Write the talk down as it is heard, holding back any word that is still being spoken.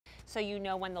so you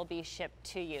know when they'll be shipped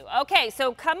to you. Okay,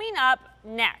 so coming up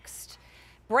next,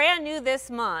 brand new this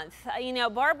month, you know,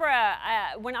 Barbara,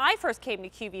 when I first came to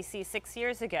QVC 6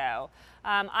 years ago,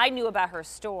 I knew about her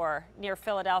store near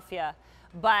Philadelphia,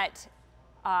 but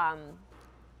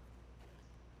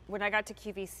when I got to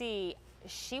QVC,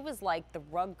 she was like the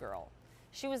rug girl.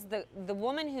 She was the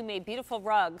woman who made beautiful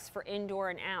rugs for indoor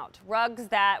and out. Rugs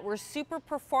that were super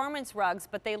performance rugs,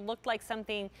 but they looked like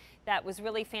something that was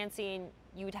really fancy and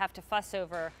you would have to fuss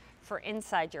over for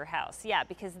inside your house. Yeah,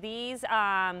 because these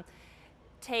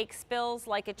take spills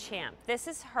like a champ. This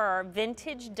is her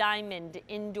vintage diamond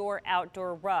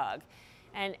indoor-outdoor rug.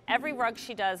 And every rug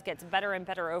she does gets better and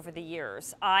better over the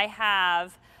years. I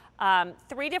have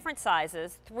 3 different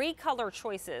sizes, 3 color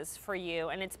choices for you,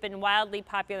 and it's been wildly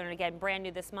popular and again, brand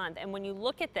new this month. And when you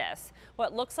look at this,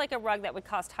 what looks like a rug that would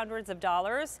cost hundreds of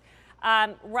dollars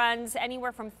runs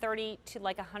anywhere from 30 to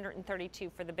like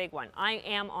 132 for the big one. I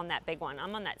am on that big one.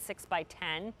 I'm on that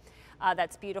 6x10.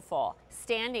 That's beautiful.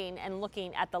 Standing and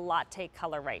looking at the latte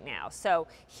color right now. So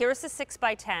here's the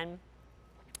 6x10.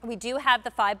 We do have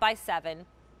the 5x7.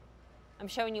 I'm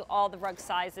showing you all the rug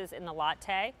sizes in the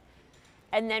latte.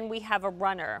 And then we have a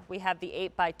runner. We have the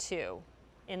 8x2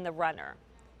 in the runner.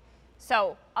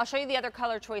 So I'll show you the other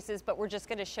color choices, but we're just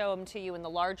gonna show them to you in the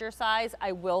larger size.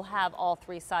 I will have all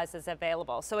 3 sizes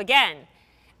available. So again,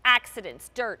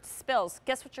 accidents, dirt, spills,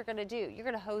 guess what you're gonna do? You're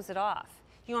gonna hose it off.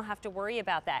 You don't have to worry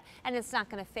about that. And it's not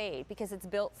gonna fade because it's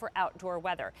built for outdoor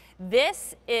weather.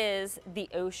 This is the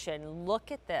ocean.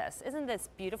 Look at this. Isn't this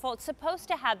beautiful? It's supposed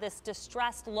to have this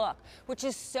distressed look, which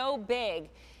is so big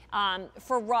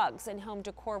for rugs and home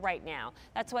decor right now.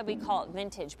 That's why we call it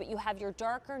vintage. But you have your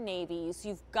darker navies.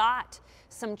 You've got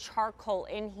some charcoal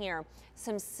in here,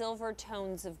 some silver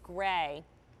tones of gray,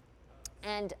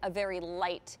 and a very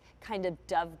light kind of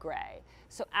dove gray.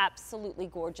 So absolutely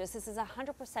gorgeous. This is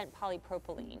 100%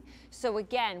 polypropylene. So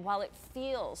again, while it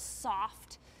feels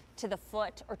soft to the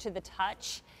foot or to the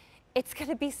touch, it's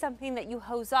gonna be something that you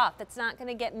hose off. That's not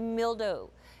gonna get mildew.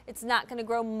 It's not gonna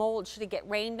grow mold should it get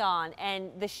rained on,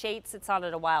 and the shade sits on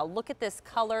it a while. Look at this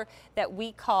color that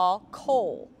we call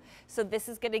coal. So this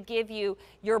is gonna give you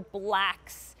your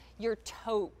blacks, your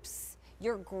taupes,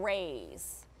 your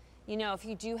grays. You know, if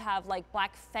you do have like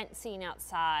black fencing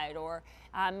outside, or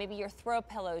maybe your throw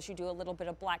pillows, you do a little bit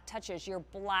of black touches, your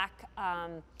black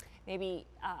maybe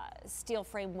steel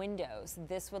frame windows,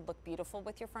 this would look beautiful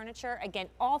with your furniture. Again,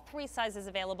 all 3 sizes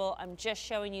available. I'm just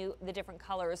showing you the different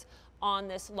colors on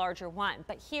this larger one.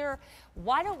 But here,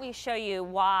 why don't we show you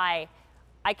why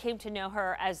I came to know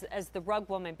her as the rug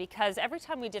woman, because every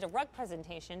time we did a rug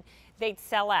presentation, they'd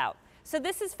sell out. So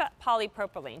this is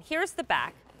polypropylene. Here's the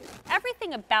back.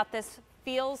 Everything about this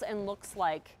feels and looks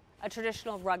like a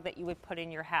traditional rug that you would put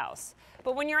in your house.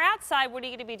 But when you're outside, what are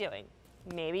you gonna be doing?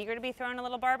 Maybe you're gonna be throwing a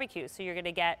little barbecue, so you're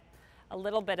gonna get a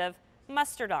little bit of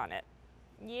mustard on it.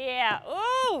 Yeah,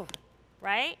 ooh,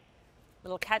 right?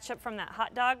 Little ketchup from that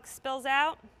hot dog spills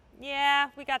out. Yeah,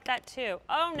 we got that too.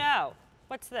 Oh no,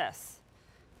 what's this?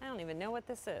 I don't even know what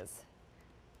this is.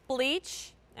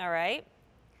 Bleach, all right.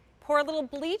 Pour a little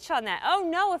bleach on that. Oh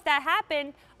no, if that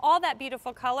happened, all that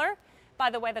beautiful color.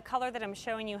 By the way, the color that I'm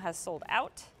showing you has sold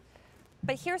out.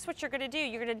 But here's what you're gonna do.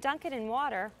 You're gonna dunk it in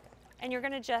water and you're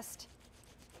gonna just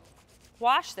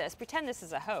wash this. Pretend this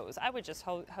is a hose. I would just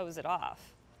hose it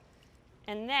off.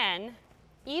 And then,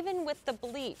 even with the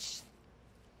bleach,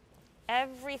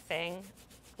 everything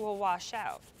will wash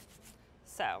out.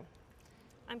 So,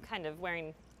 I'm kind of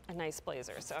wearing a nice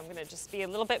blazer, so I'm gonna just be a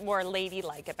little bit more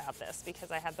ladylike about this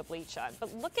because I have the bleach on.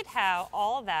 But look at how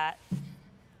all of that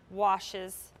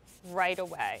washes right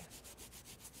away.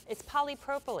 It's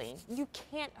polypropylene. You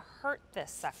can't hurt this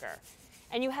sucker.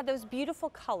 And you have those beautiful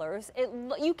colors.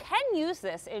 You can use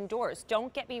this indoors,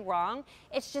 don't get me wrong.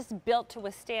 It's just built to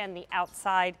withstand the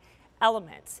outside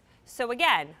elements. So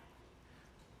again,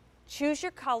 choose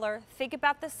your color, think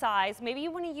about the size. Maybe you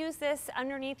want to use this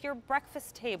underneath your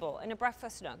breakfast table in a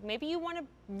breakfast nook. Maybe you want to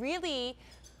really,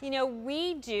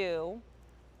 redo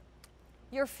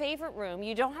your favorite room.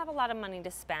 You don't have a lot of money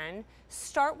to spend.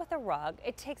 Start with a rug.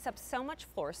 It takes up so much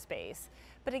floor space.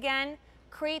 But again,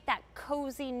 create that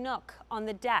cozy nook on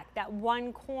the deck, that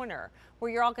one corner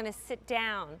where you're all gonna sit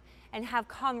down and have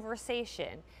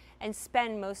conversation and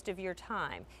spend most of your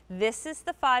time. This is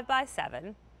the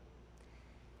 5x7,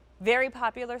 very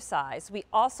popular size. We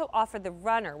also offer the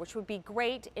runner, which would be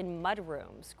great in mud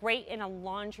rooms, great in a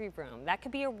laundry room. That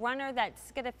could be a runner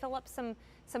that's gonna fill up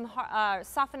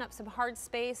soften up some hard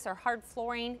space or hard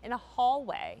flooring in a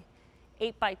hallway,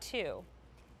 8x2.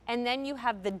 And then you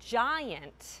have the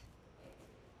giant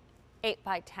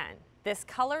 8x10. This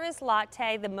color is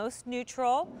latte, the most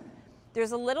neutral,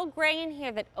 There's a little gray in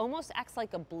here that almost acts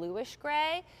like a bluish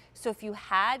gray. So if you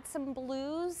had some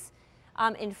blues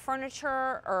in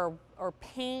furniture or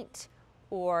paint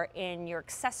or in your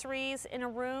accessories in a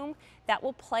room, that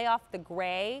will play off the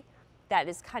gray that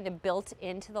is kind of built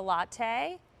into the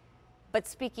latte. But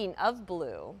speaking of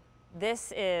blue,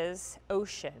 this is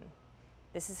ocean.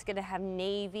 This is gonna have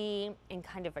navy and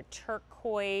kind of a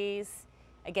turquoise,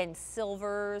 again,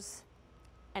 silvers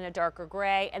and a darker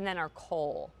gray, and then our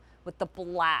coal with the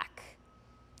black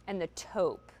and the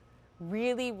taupe.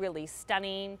 Really, really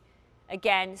stunning.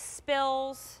 Again,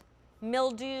 spills,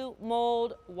 mildew,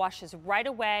 mold, washes right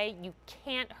away. You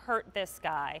can't hurt this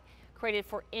guy. Created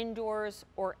for indoors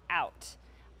or out.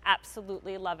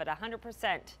 Absolutely love it,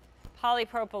 100%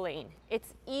 polypropylene.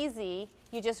 It's easy,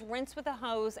 you just rinse with a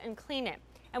hose and clean it.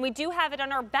 And we do have it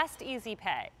on our best easy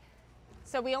pay.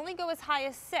 So we only go as high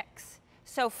as $6.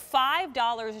 So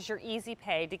 $5 is your easy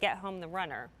pay to get home the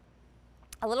runner.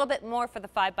 A little bit more for the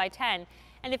 5x10.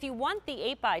 And if you want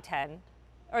the 8x10,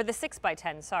 or the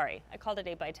 6x10, sorry, I called it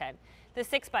 8x10. The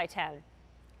 6x10,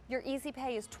 your easy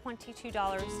pay is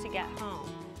 $22 to get home.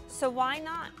 So why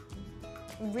not?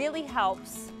 Really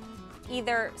helps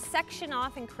either section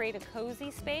off and create a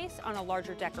cozy space on a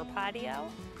larger deck or patio.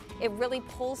 It really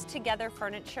pulls together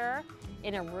furniture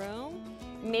in a room.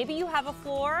 Maybe you have a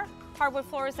floor, hardwood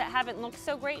floors that haven't looked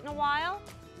so great in a while,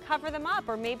 cover them up.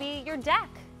 Or maybe your deck,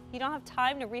 you don't have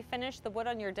time to refinish the wood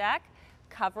on your deck,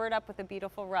 cover it up with a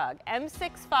beautiful rug.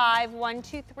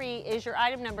 M65123 is your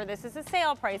item number. This is a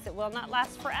sale price. It will not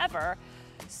last forever.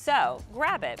 So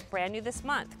grab it, brand new this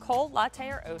month. Cold, latte,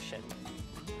 or ocean.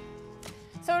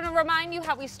 So to remind you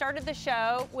how we started the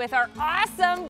show with our awesome